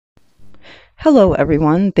Hello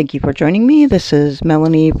everyone, thank you for joining me. This is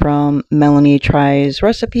Melanie from Melanie Tries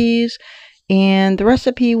Recipes, and the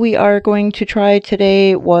recipe we are going to try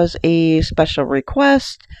today was a special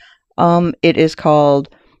request. It is called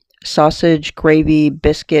sausage gravy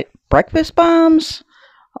biscuit breakfast bombs.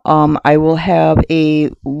 I will have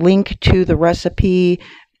a link to the recipe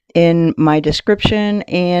in my description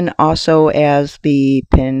and also as the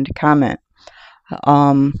pinned comment.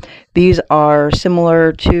 These are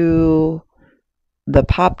similar to the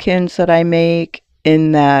popkins that I make,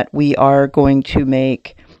 in that we are going to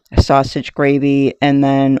make sausage gravy and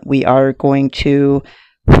then we are going to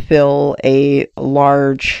fill a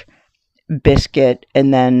large biscuit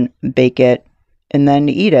and then bake it and then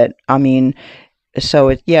eat it.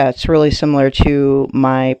 It's really similar to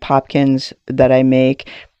my popkins that I make.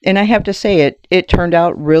 And I have to say, it turned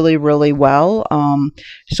out really, really well.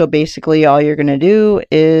 So basically all you're going to do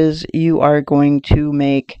is you are going to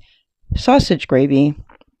make sausage gravy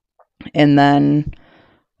and then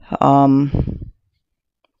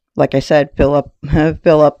like I said, fill up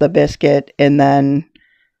the biscuit and then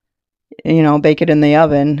bake it in the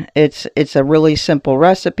oven. It's a really simple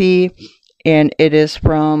recipe, and it is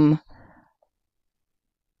from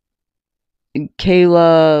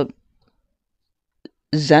Kayla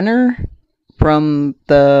Zenner from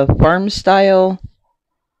the Farm Style.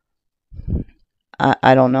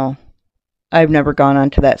 I don't know. I've never gone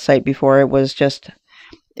onto that site before. It was just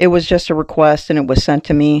a request and it was sent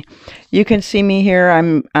to me. You can see me here.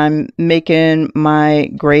 I'm making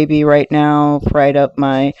my gravy right now. Fried up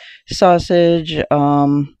my sausage.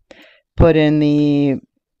 Put in the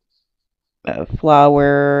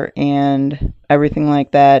flour and everything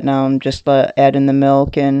like that. Now I'm just adding the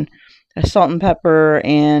milk and salt and pepper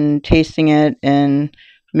and tasting it and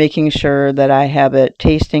making sure that I have it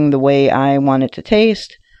tasting the way I want it to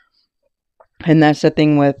taste. And that's the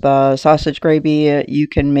thing with sausage gravy. You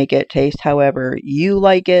can make it taste however you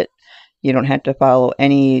like it. You don't have to follow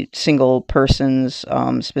any single person's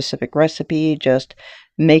specific recipe. Just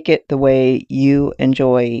make it the way you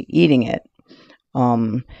enjoy eating it.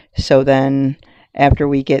 So then after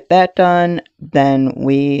we get that done, then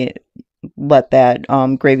we let that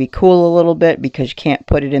gravy cool a little bit, because you can't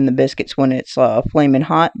put it in the biscuits when it's flaming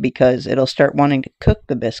hot, because it'll start wanting to cook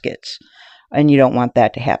the biscuits. And you don't want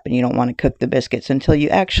that to happen. You don't want to cook the biscuits until you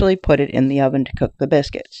actually put it in the oven to cook the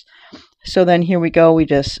biscuits. So then here we go. We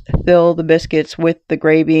just fill the biscuits with the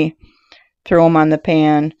gravy, throw them on the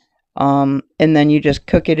pan, and then you just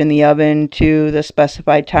cook it in the oven to the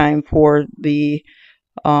specified time for the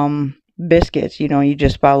biscuits. You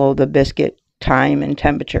just follow the biscuit time and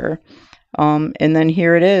temperature. And then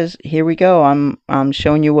here it is. Here we go. I'm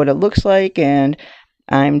showing you what it looks like, and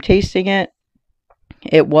I'm tasting it.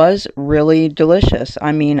 It was really delicious.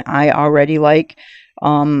 I already like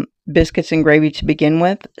biscuits and gravy to begin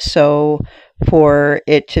with, so for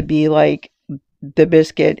it to be like the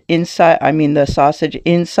biscuit inside, the sausage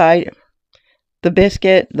inside the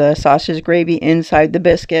biscuit, the sausage gravy inside the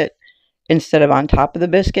biscuit instead of on top of the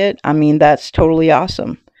biscuit, that's totally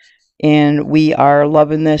awesome. And we are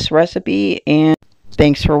loving this recipe, and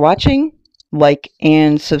thanks for watching. Like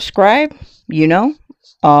and subscribe,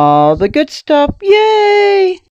 all the good stuff. Yay!